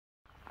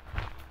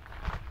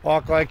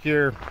Walk like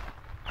you're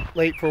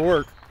late for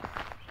work.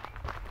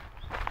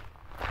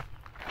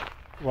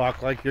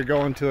 Walk like you're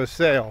going to a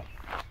sale.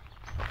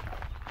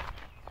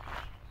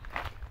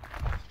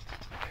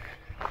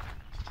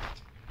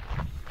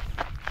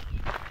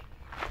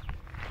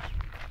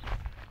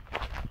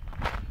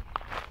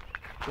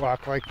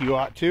 Walk like you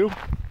ought to.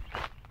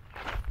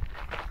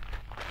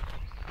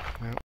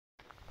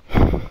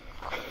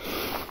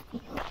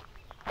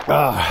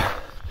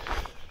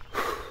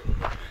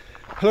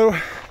 Hello.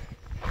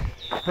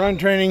 Run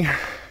training.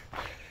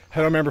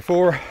 Head on number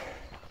 4.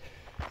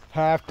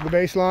 After the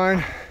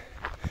baseline.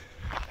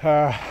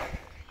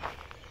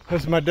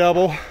 This is my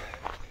double.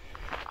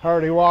 I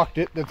already walked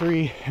it to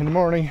 3 in the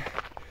morning.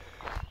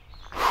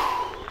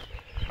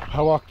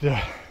 I walked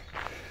a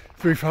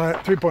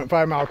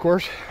 3.5 mile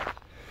course.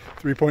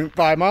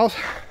 3.5 miles.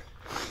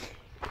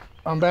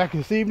 I'm back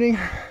this evening.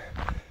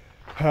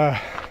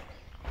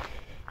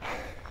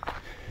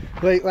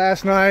 Late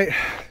last night,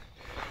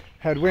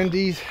 had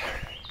Wendy's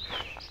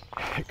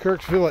at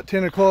Kirksville at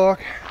 10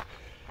 o'clock.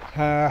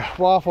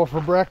 Waffle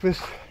for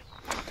breakfast.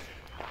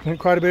 Spent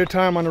quite a bit of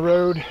time on the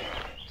road.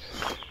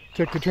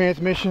 Took the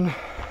transmission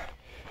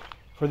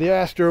for the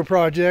Astro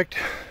project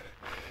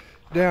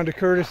down to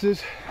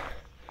Curtis's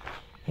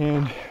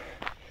and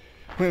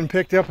went and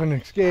picked up an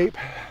Escape.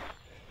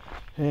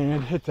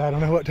 And it's, I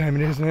don't know what time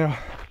it is now,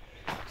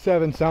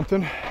 7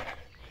 something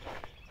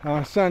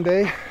on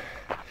Sunday.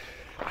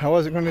 I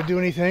wasn't going to do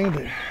anything,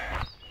 but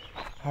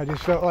I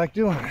just felt like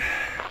doing it.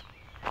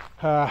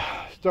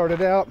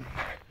 Started out,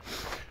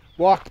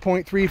 walked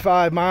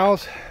 0.35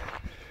 miles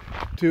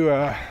to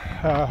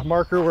a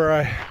marker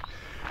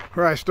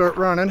where I start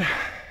running,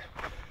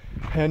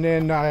 and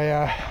then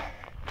I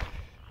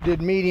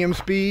did medium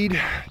speed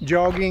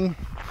jogging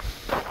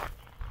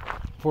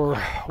for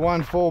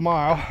 1 full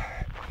mile,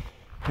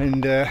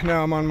 and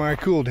now I'm on my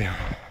cool down.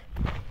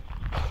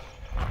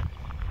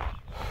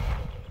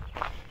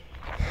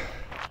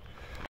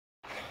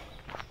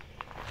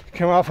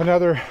 Come off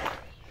another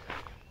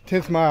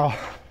 10th mile.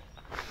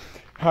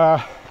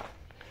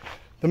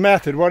 The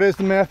method. What is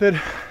the method?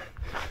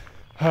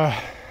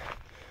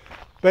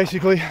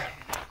 Basically,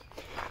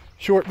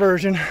 short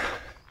version,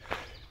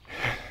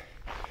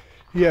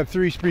 you have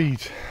 3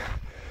 speeds.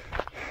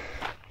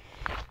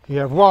 You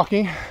have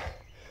walking,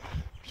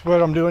 which is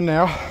what I'm doing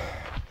now.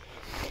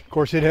 Of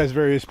course, it has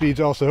various speeds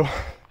also.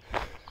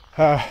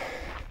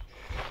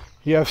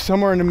 You have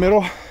somewhere in the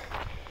middle.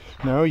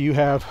 No, you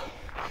have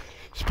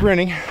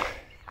sprinting.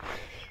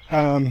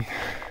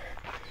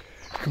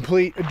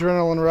 Complete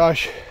adrenaline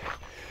rush.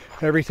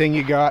 Everything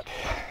you got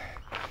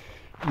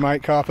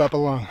might cough up a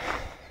lung.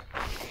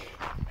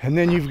 And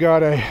then you've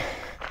got a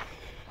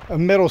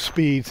middle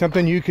speed,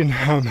 something you can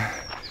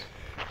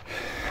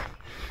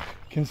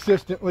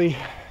consistently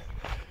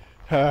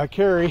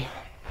carry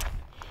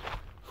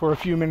for a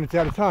few minutes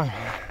at a time.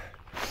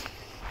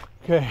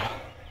 Okay,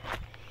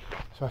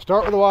 so I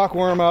start with a walk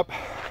warm up.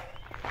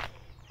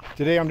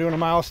 Today I'm doing a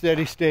mile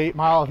steady state,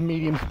 mile of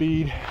medium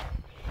speed.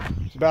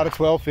 It's about a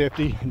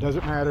 12:50. It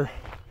doesn't matter.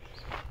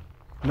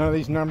 None of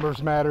these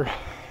numbers matter.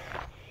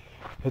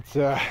 It's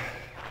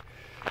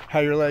how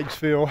your legs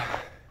feel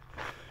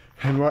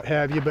and what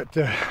have you. But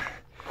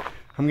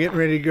I'm getting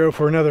ready to go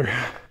for another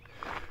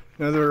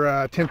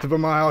 1/10 of a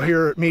mile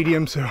here at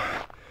medium, so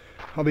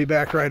I'll be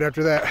back right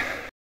after that.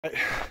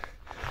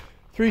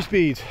 3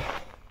 speeds: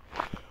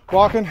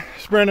 walking,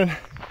 sprinting,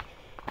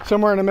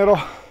 somewhere in the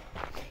middle.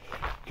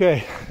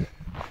 Okay,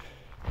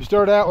 you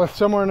start out with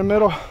somewhere in the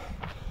middle.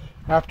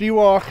 After you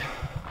walk,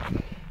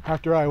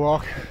 after I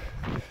walk,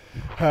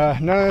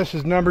 none of this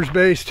is numbers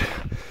based.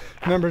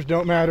 Numbers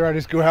don't matter. I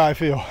just go how I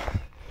feel.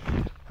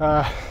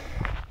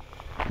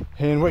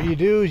 And what you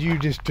do is you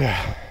just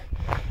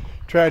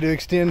try to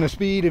extend the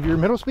speed of your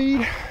middle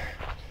speed,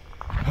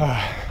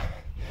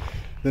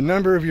 the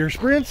number of your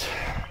sprints,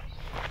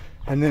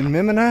 and then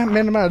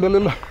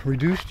minimize,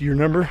 reduce your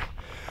number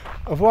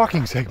of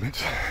walking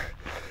segments.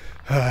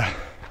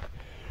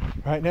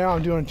 Right now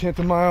I'm doing 1/10 of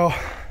a mile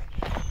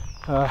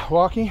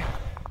walking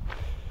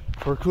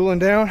for cooling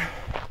down,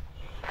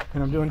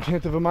 and I'm doing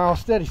 1/10 of a mile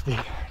steady state.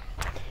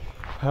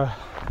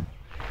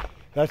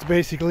 That's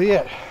basically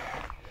it.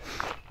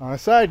 On a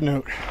side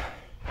note,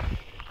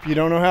 if you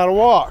don't know how to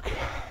walk,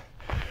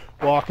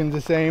 walking's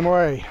the same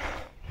way.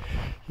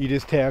 You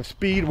just have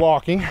speed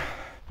walking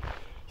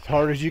as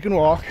hard as you can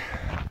walk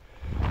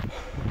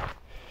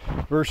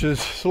versus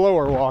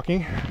slower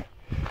walking,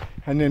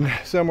 and then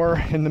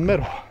somewhere in the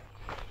middle.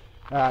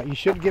 You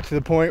should get to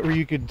the point where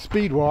you could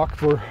speed walk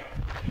for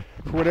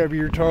whatever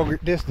your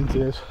target distance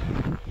is,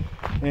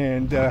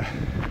 and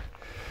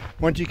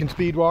once you can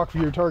speed walk for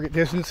your target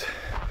distance,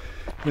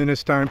 then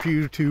it's time for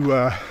you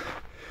to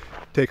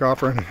take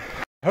off running.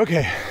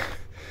 Okay,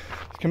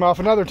 let's come off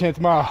another 10th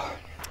mile.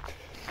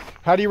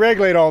 How do you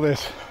regulate all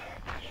this?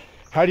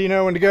 How do you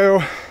know when to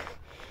go?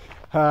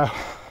 How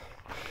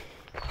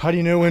do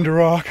you know when to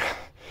rock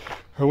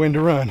or when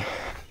to run?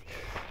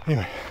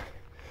 Anyway,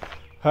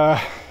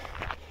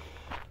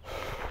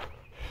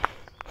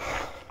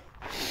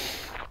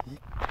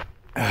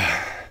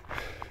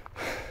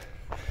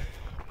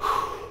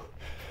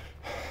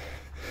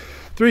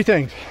 Three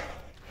things: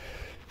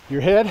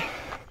 your head,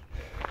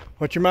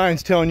 what your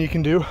mind's telling you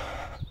can do;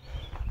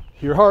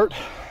 your heart,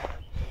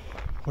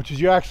 which is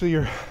your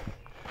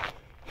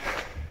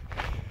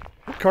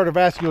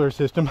cardiovascular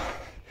system,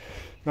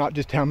 not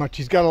just how much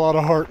he's got a lot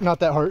of heart, not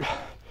that heart,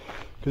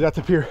 because that's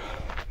up here.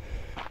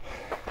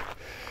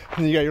 And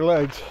then you got your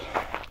legs.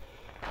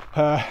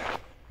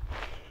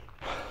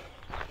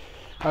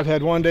 I've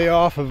had one day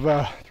off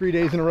of 3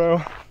 days in a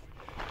row.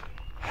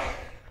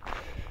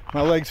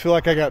 My legs feel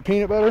like I got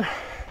peanut butter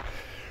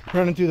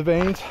running through the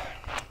veins.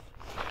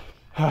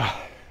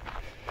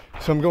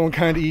 So I'm going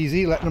kind of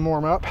easy, letting them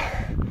warm up.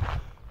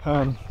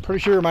 Pretty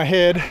sure my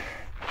head,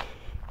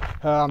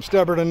 I'm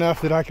stubborn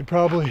enough that I could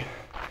probably,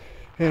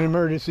 in an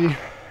emergency,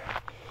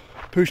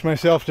 push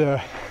myself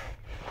to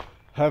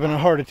having a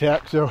heart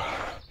attack. So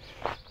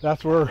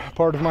that's where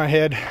part of my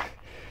head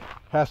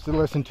has to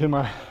listen to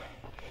my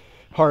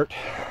heart.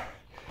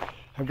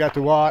 I've got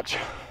to watch.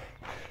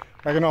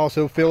 I can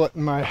also feel it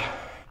in my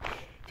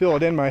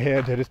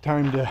head that it's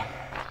time to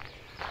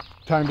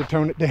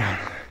tone it down.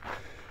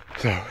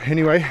 So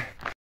anyway,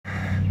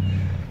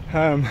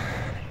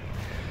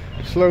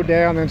 slowed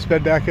down, then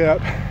sped back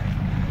up.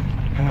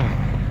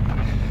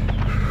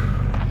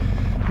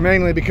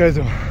 Mainly because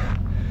I'm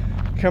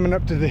coming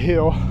up to the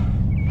hill,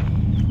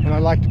 and I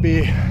like to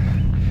be,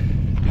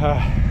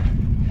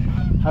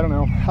 I don't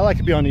know, I like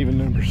to be on even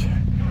numbers.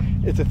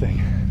 It's a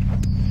thing.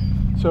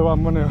 So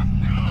I'm gonna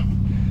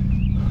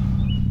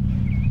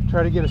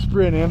try to get a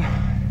sprint in.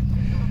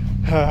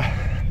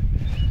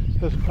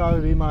 This will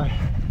probably be my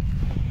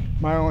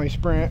only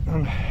sprint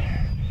on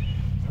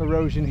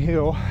Erosion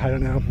Hill. I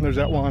don't know, there's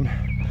that one,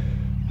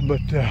 but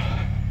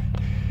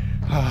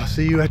I'll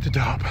see you at the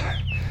top.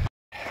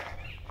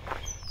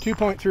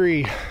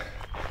 2.3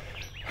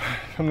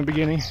 from the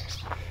beginning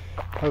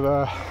of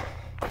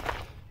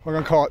we're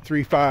gonna call it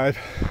 3.5,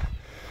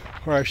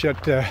 where I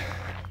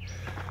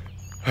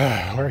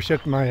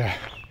shut my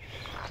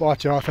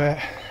watch off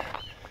at.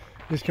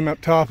 Just come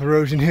up top of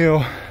Erosion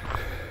Hill,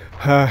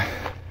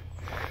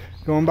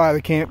 going by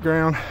the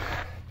campground.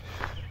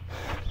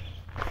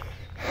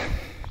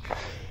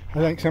 I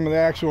think some of the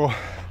actual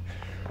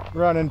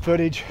running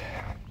footage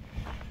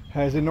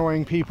has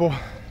annoying people,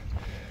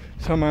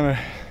 so I'm gonna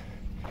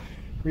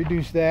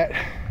reduce that.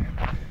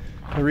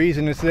 The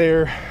reason it's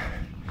there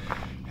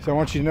is I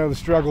want you to know the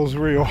struggle's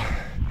real.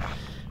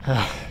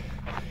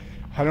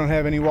 I don't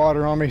have any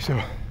water on me,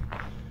 so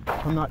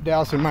I'm not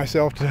dousing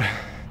myself to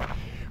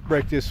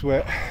break this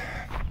sweat.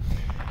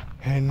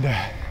 And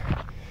I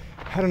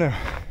don't know,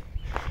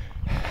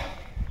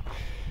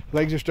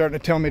 legs are starting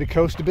to tell me to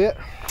coast a bit,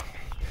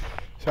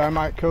 so I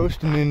might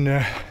coast and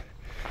then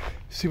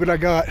see what I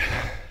got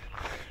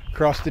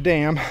across the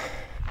dam,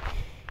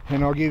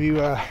 and I'll give you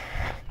a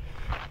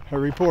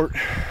report.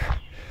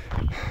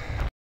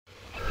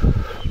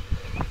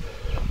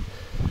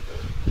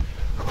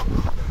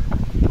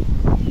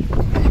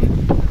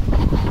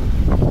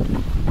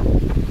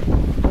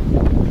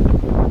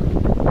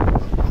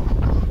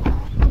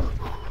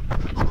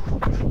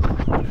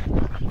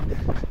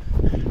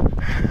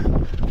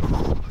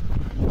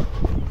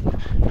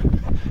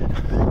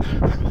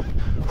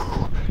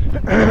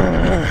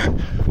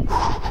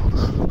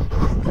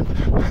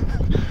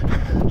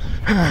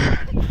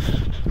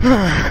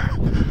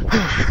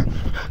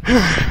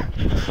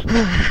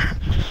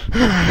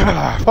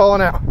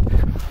 Falling out.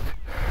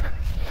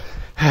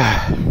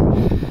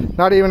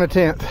 Not even a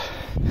tenth,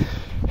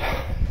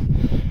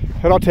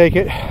 but I'll take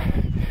it.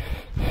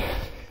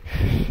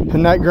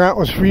 And that grunt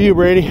was for you,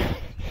 Brady.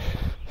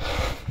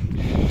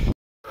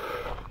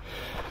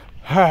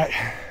 Alright,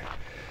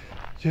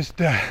 just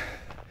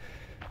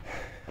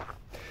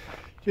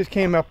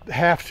came up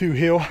half two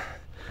hill.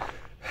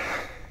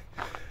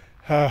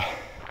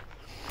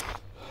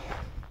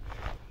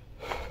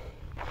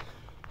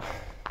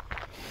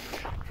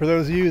 For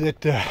those of you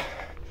that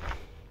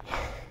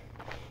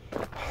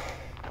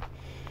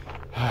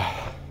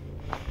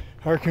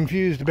are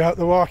confused about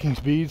the walking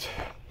speeds,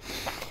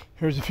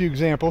 here's a few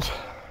examples.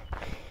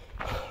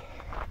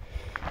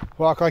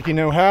 Walk like you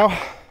know how,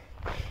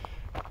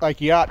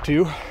 like you ought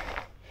to,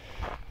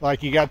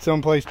 like you got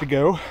someplace to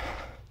go,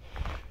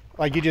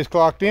 like you just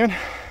clocked in,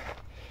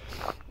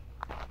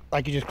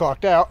 like you just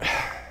clocked out,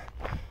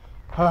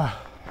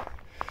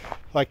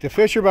 like the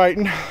fish are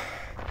biting,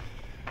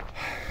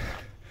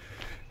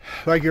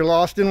 like you're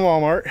lost in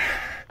Walmart,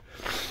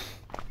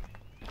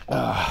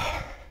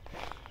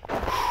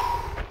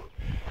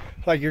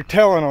 like you're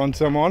telling on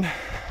someone,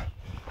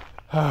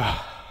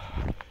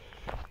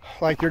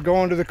 like you're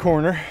going to the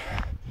corner.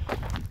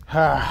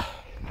 I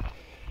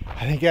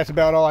think that's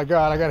about all I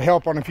got. I got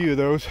help on a few of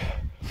those.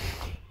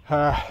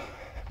 If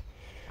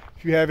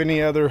you have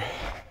any other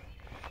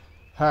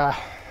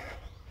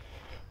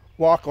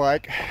walk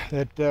like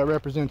that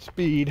represents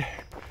speed,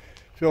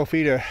 feel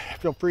free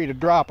to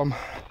drop them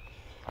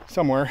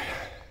somewhere.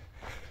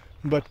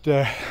 But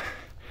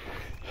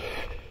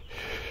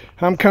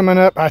I'm coming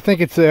up. I think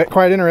it's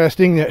quite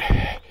interesting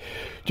that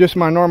just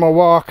my normal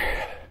walk,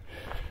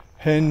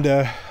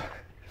 and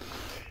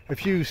a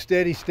few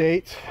steady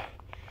states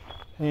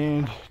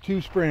and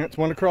 2 sprints,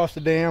 one across the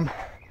dam,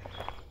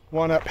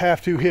 one up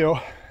Half-Two Hill,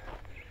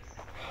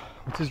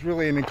 which is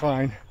really an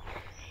incline.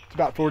 It's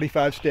about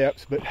 45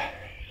 steps, but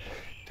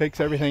takes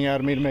everything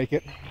out of me to make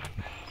it.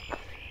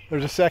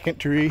 There's a second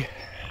tree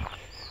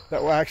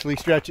that will actually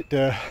stretch it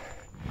to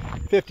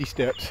 50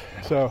 steps,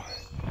 so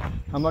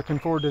I'm looking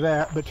forward to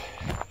that. But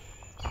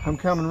I'm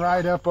coming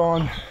right up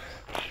on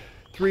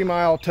 3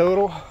 mile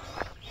total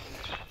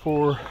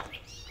for,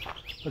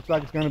 looks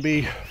like it's going to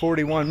be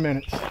 41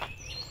 minutes,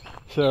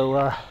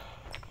 so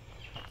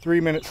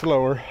 3 minutes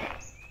slower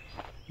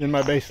than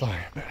my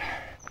baseline. But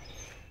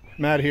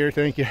I'm out of here,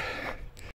 thank you.